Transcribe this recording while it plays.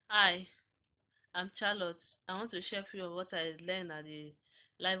Hi, I'm Charlotte. I want to share a few of what I learned at the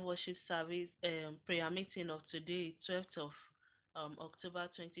live worship service prayer meeting of today, 12th of October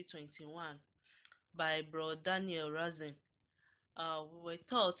 2021, by Bro Daniel Razon. We were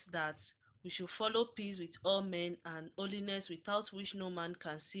taught that we should follow peace with all men and holiness without which no man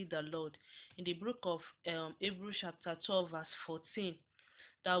can see the Lord. In the book of Hebrews chapter 12 verse 14,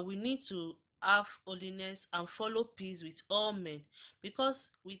 that we need to have holiness and follow peace with all men, because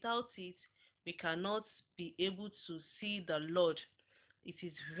without it we cannot be able to see the Lord. It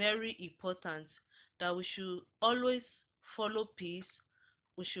is very important that we should always follow peace.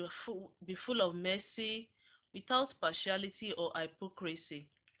 We should be full of mercy without partiality or hypocrisy.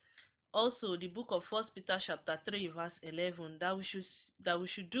 Also, the book of First Peter chapter 3 verse 11, that we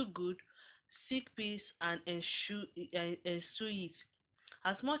should do good, seek peace, and ensue it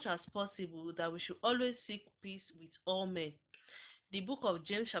as much as possible, that we should always seek peace with all men. The book of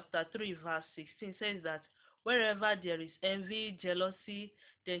James chapter 3 verse 16 says that wherever there is envy, jealousy,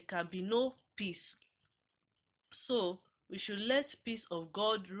 there can be no peace. So we should let peace of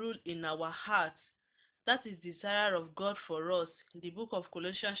God rule in our hearts. That is the desire of God for us. In the book of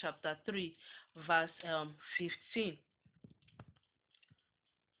Colossians chapter 3 verse 15.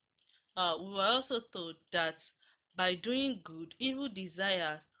 We were also told that by doing good, evil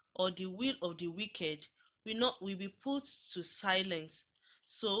desires or the will of the wicked will be put to silence.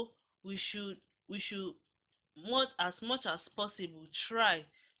 So we should we should much as possible try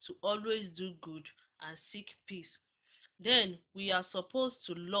to always do good and seek peace. Then we are supposed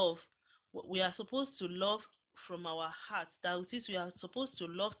to love from our heart. That is, we are supposed to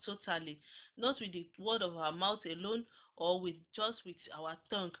love totally, not with the word of our mouth alone or with our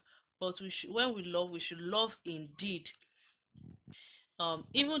tongue, but when we love, we should love indeed.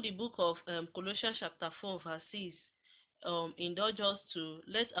 Even the book of Colossians chapter 4 verse 6 indulge us to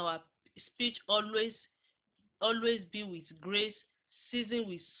let our speech always be with grace, seasoned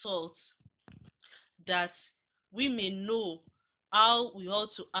with salt, that we may know how we ought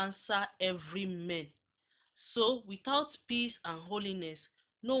to answer every man. So without peace and holiness,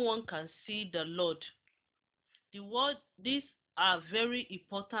 no one can see the Lord. These are very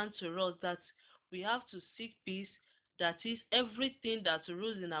important to us, that we have to seek peace. That is, everything that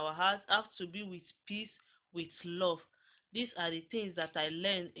rules in our hearts have to be with peace, with love. These are the things that I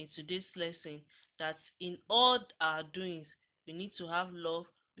learned in today's lesson, that in all our doings we need to have love,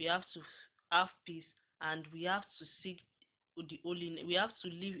 we have to have peace, and we have to seek the holiness. We have to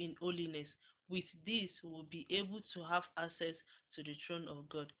live in holiness. With this, we will be able to have access to the throne of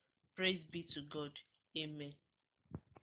God. Praise be to God. Amen.